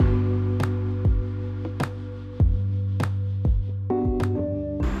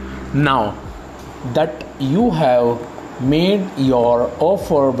Now that you have made your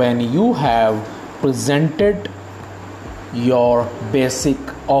offer, when you have presented your basic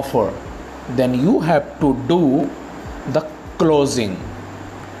offer, then you have to do the closing.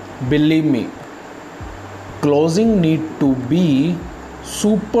 Believe me, closing need to be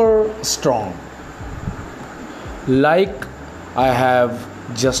super strong. Like I have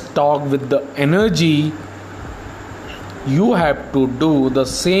just talked with the energy, you have to do the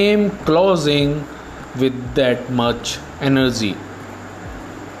same closing with that much energy.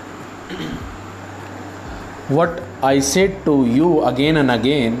 What I said to you again and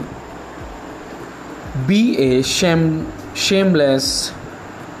again, be a shameless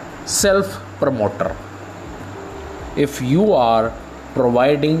self promoter. If you are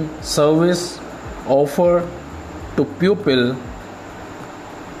providing service offer to people,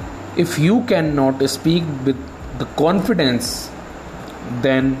 if you cannot speak with the confidence,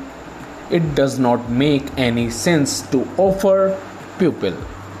 then it does not make any sense to offer people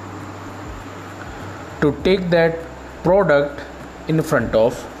to take that product in front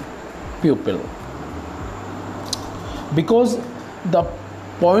of people. Because the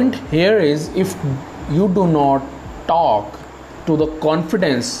point here is, if you do not talk to the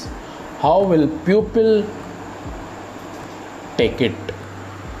confidence, how will people take it?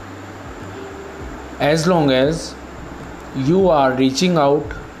 As long as you are reaching out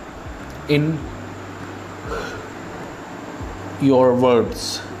in your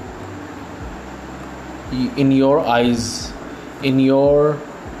words, in your eyes, in your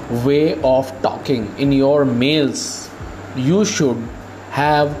way of talking, in your mails, you should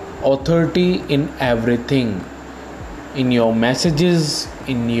have authority in everything, in your messages,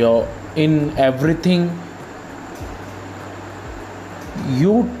 in everything.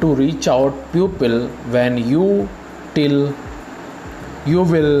 You to reach out people, when you till you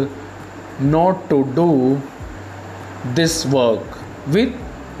will not to do this work with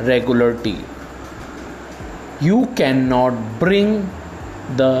regularity, you cannot bring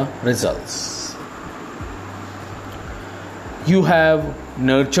the results. You have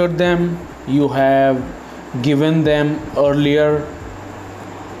nurtured them, you have given them earlier,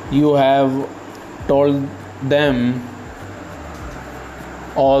 you have told them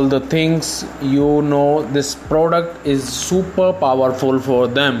all the things, you know this product is super powerful for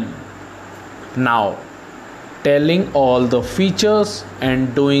them. Now telling all the features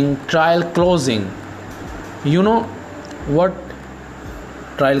and doing trial closing. You know what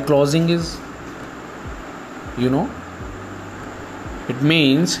trial closing is? You know, it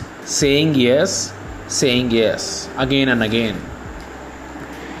means saying yes again and again.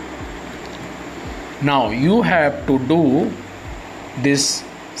 Now you have to do this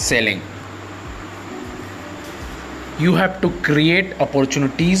selling. You have to create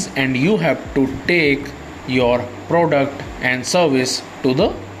opportunities, and you have to take your product and service to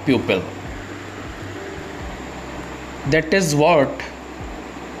the people. That is what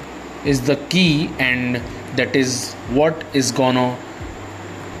is the key, and that is what is gonna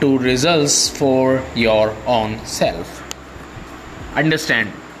to results for your own self.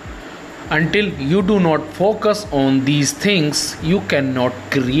 Understand? Until you do not focus on these things, you cannot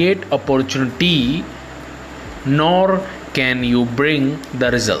create opportunity, nor can you bring the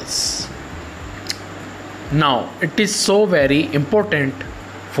results. Now it is so very important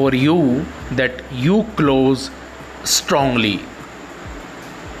for you that you close strongly.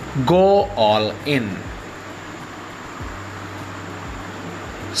 Go all in.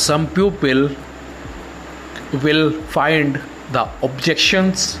 Some people will find the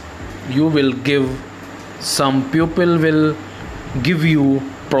objections you will give. Some people will give you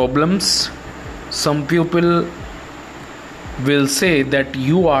problems. Some people will say that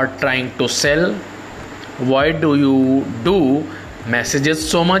you are trying to sell. Why do you do messages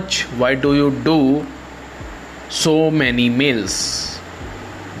so much? Why do you do so many mails?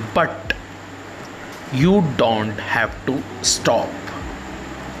 But you don't have to stop.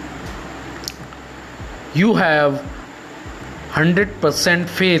 You have 100%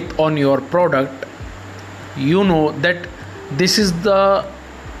 faith on your product. You know that this is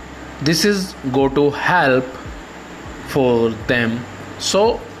go to help for them,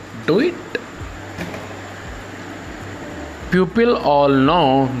 so do it. People all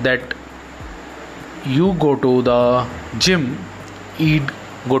know that you go to the gym, eat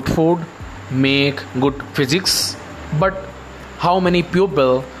good food, make good physics, but how many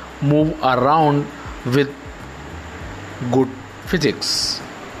people move around with good physics?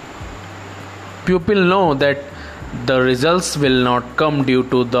 People know that the results will not come due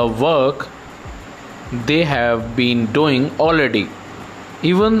to the work they have been doing already.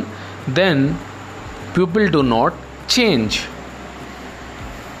 Even then people do not change.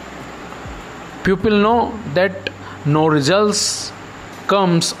 People know that no results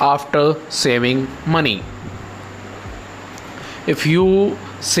comes after saving money. If you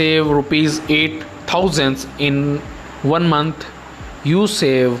save rupees 8,000 in 1 month, you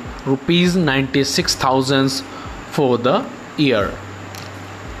save rupees 96,000 for the year.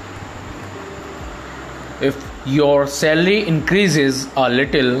 If your salary increases a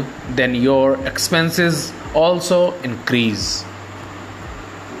little, then your expenses also increase.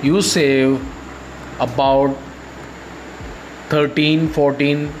 You save about 13,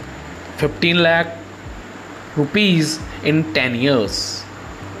 14, 15 lakh rupees in 10 years.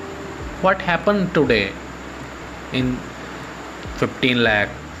 What happened today in 15 lakh,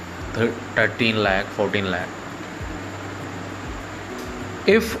 13 lakh, 14 lakh?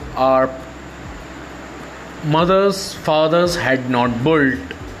 If our mothers, fathers had not built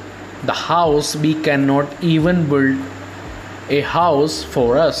the house, we cannot even build a house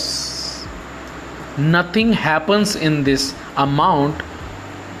for us. Nothing happens in this amount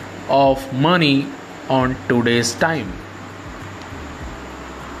of money on today's time.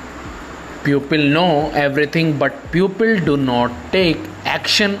 People know everything, but people do not take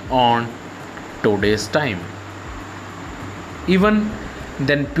action on today's time. Even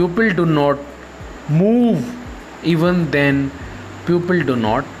then, people do not move. Even then, people do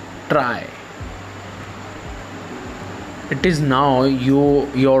not try. It is now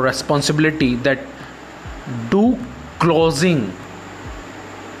your responsibility that do closing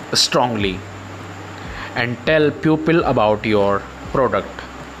strongly and tell people about your product.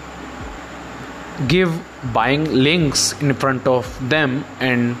 Give buying links in front of them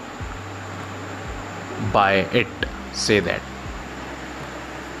and buy it. Say that.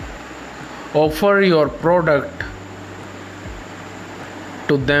 Offer your product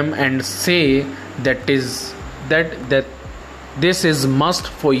to them and say that this is must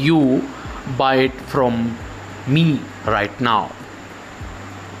for you. Buy it from me right now.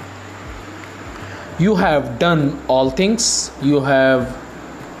 You have done all things. You have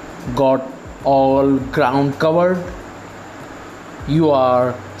got all ground covered. You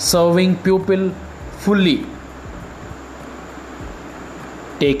are serving people fully,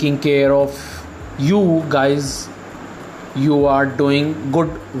 taking care of you guys. You are doing good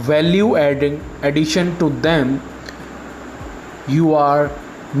value addition to them. You are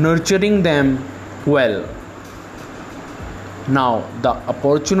nurturing them well. Now the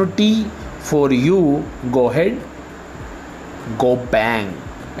opportunity for you, go ahead, go bang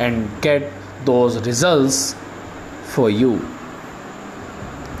and get those results for you.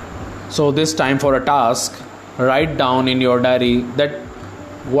 So this time for a task, write down in your diary that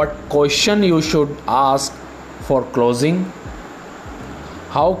what question you should ask for closing.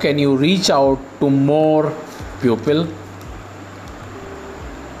 How can you reach out to more people?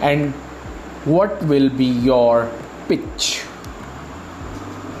 And what will be your pitch?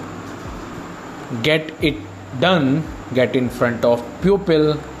 Get it done, get in front of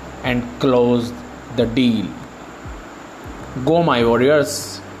people and close the deal. Go my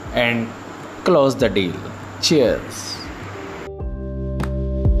warriors and close the deal. Cheers.